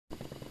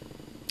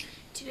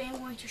Today I'm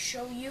going to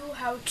show you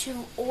how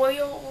to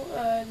oil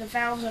the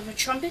valves of a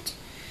trumpet.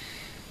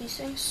 These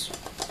things,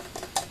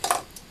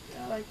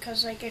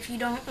 because if you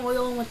don't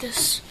oil them with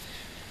this,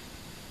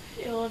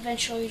 it'll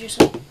eventually just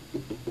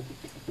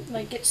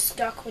get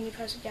stuck when you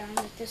press it down.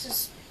 Like this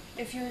is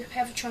if you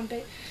have a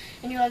trumpet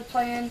and you're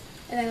playing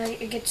and then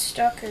it gets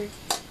stuck, or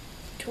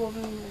two of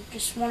them, or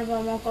just one of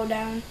them won't go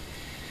down.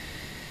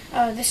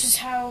 This is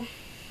how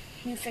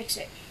you fix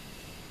it.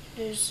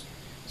 There's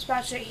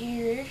spots right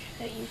here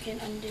that you can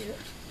undo.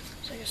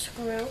 It's like a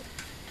screw.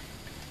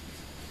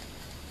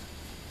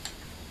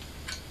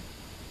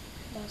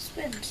 That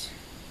spins.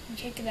 You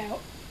take it out.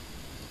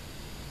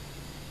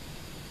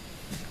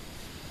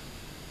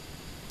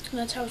 And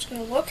that's how it's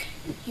going to look.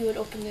 You would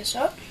open this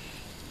up.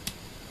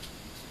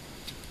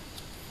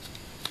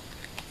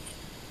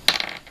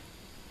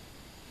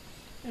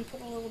 And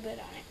put a little bit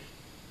on it.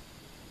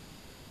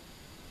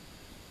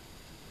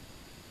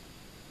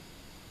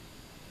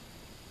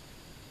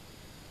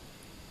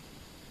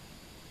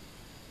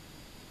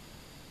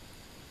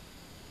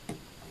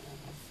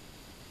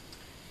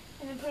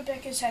 And then put it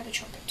back inside the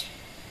trumpet.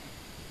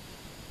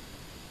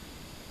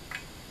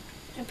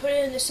 And put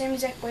it in the same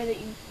exact way that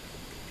you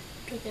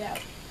took it out.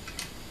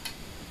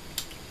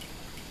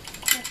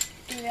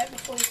 Do that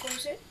before you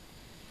close it.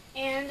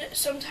 And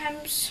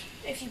sometimes,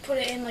 if you put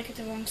it in at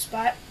the wrong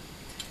spot,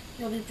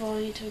 you'll be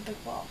blowing into a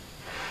big ball.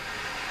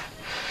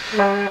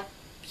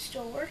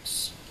 Still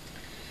works.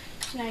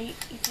 So now you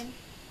can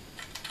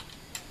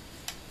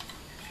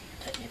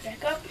tighten it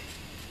back up.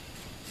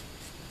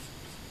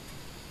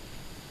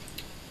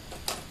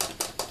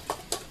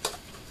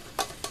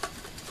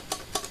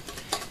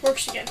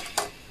 Works again.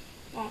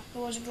 Well, it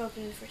wasn't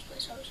broken in the first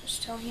place, I was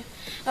just telling you.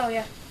 Oh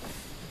yeah.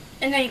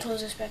 And then you close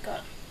this back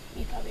up.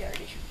 You probably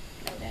already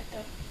know that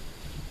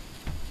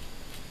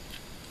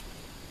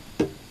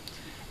though.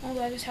 Well,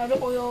 that is how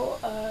to oil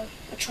a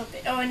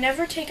trumpet. Oh, and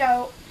never take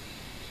out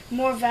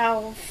more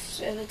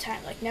valves at a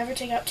time. Never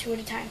take out 2 at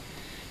a time,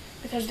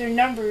 because they're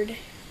numbered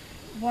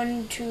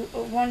 1, 2,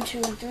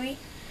 and 3.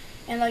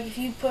 And if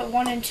you put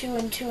 1 and 2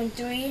 and 2 and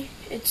 3,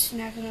 it's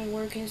not going to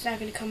work and it's not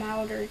going to come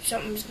out, or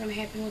something's going to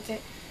happen with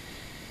it.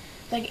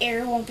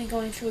 Air won't be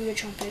going through your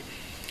trumpet,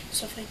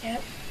 stuff like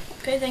that.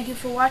 Okay, thank you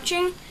for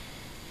watching.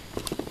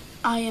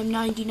 I am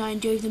 99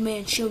 Dave the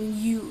Man, showing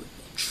you